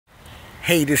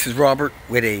Hey, this is Robert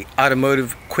with a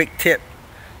automotive quick tip.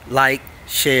 Like,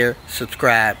 share,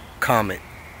 subscribe, comment.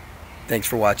 Thanks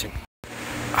for watching.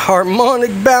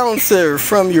 Harmonic balancer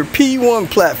from your P1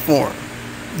 platform.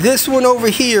 This one over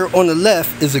here on the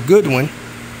left is a good one.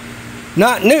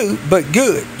 Not new, but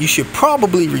good. You should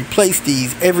probably replace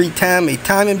these every time a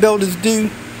timing belt is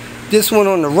due. This one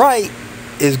on the right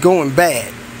is going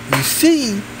bad. You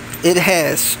see it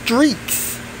has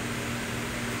streaks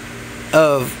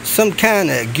of some kind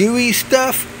of gooey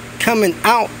stuff coming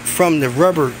out from the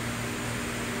rubber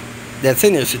that's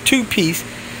in there. It's a two-piece,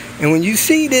 and when you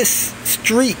see this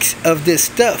streaks of this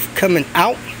stuff coming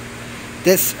out,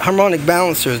 this harmonic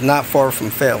balancer is not far from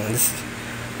failing.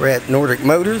 We're at Nordic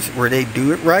Motors, where they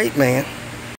do it right, man.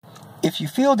 If you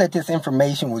feel that this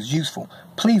information was useful,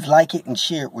 please like it and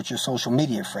share it with your social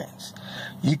media friends.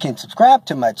 You can subscribe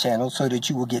to my channel so that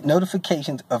you will get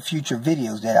notifications of future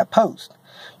videos that I post.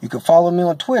 You can follow me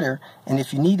on Twitter, and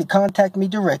if you need to contact me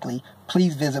directly,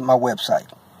 please visit my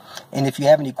website. And if you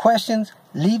have any questions,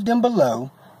 leave them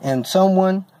below, and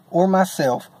someone or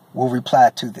myself will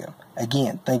reply to them.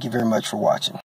 Again, thank you very much for watching.